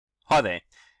Hi there.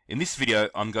 In this video,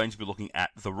 I'm going to be looking at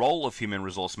the role of human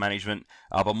resource management,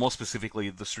 but more specifically,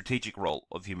 the strategic role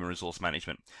of human resource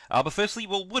management. But firstly,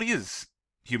 well, what is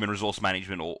human resource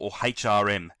management, or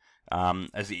HRM,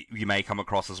 as you may come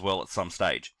across as well at some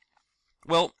stage?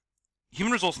 Well,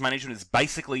 human resource management is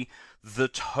basically the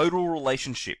total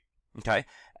relationship, okay,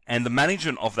 and the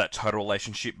management of that total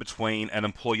relationship between an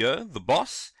employer, the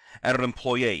boss, and an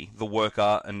employee, the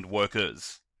worker and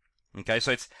workers. Okay,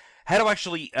 so it's how to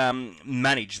actually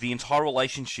manage the entire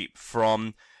relationship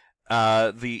from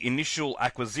the initial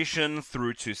acquisition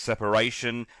through to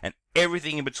separation and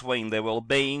everything in between, their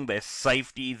well-being, their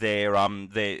safety, their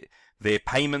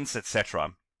payments,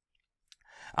 etc.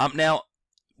 Now,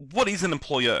 what is an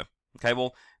employer? Okay,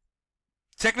 well,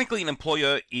 technically an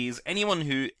employer is anyone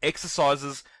who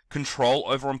exercises control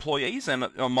over employees, and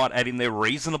I might add in there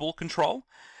reasonable control.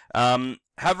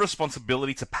 Have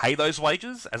responsibility to pay those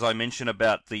wages, as I mentioned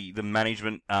about the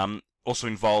management also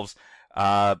involves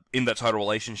in that total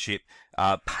relationship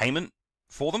payment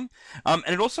for them, and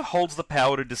it also holds the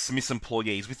power to dismiss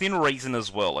employees within reason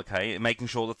as well. Okay, making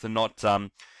sure that they're not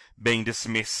being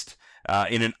dismissed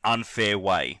in an unfair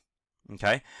way.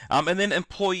 Okay, and then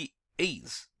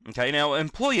employees. Okay, now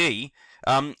employee,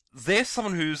 they're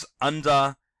someone who's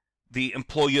under the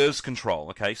employer's control.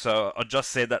 Okay, so I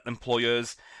just said that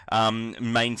employers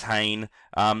maintain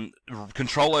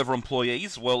control over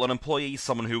employees. Well, an employee is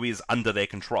someone who is under their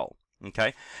control.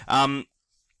 Okay, and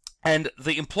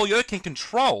the employer can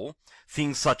control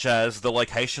things such as the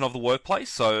location of the workplace,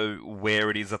 so where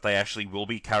it is that they actually will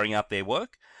be carrying out their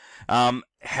work,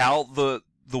 how the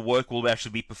work will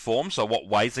actually be performed, so what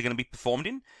ways they're going to be performed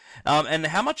in, and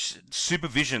how much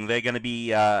supervision they're going to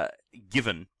be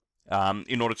given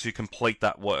in order to complete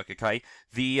that work. Okay,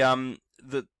 the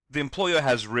employer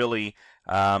has really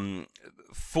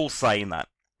full say in that.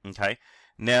 Okay,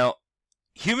 now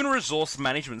human resource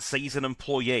management sees an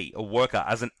employee, a worker,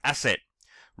 as an asset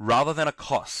rather than a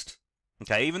cost.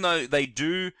 Okay, even though they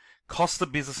do cost the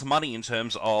business money in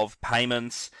terms of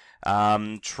payments,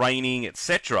 training,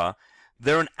 etc.,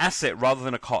 they're an asset rather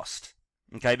than a cost.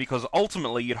 Okay, because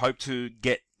ultimately you'd hope to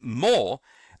get more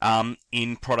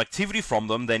in productivity from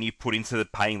them than you put into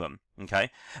paying them. Okay,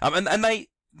 and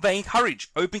they encourage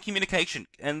open communication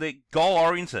and they're goal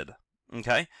oriented.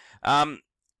 Okay,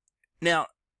 now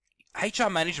HR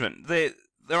management, they're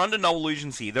under no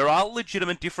illusions here. There are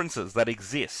legitimate differences that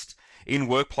exist in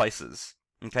workplaces.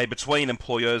 Okay, between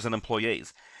employers and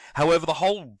employees. However, the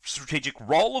whole strategic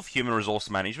role of human resource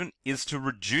management is to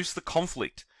reduce the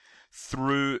conflict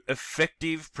through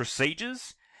effective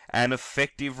procedures and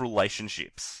effective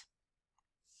relationships.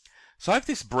 So I hope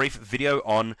this brief video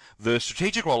on the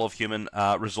strategic role of human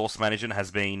resource management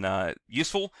has been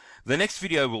useful. The next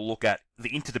video will look at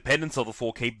the interdependence of the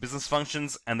 4 key business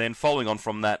functions, and then following on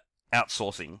from that,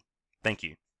 outsourcing. Thank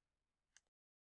you.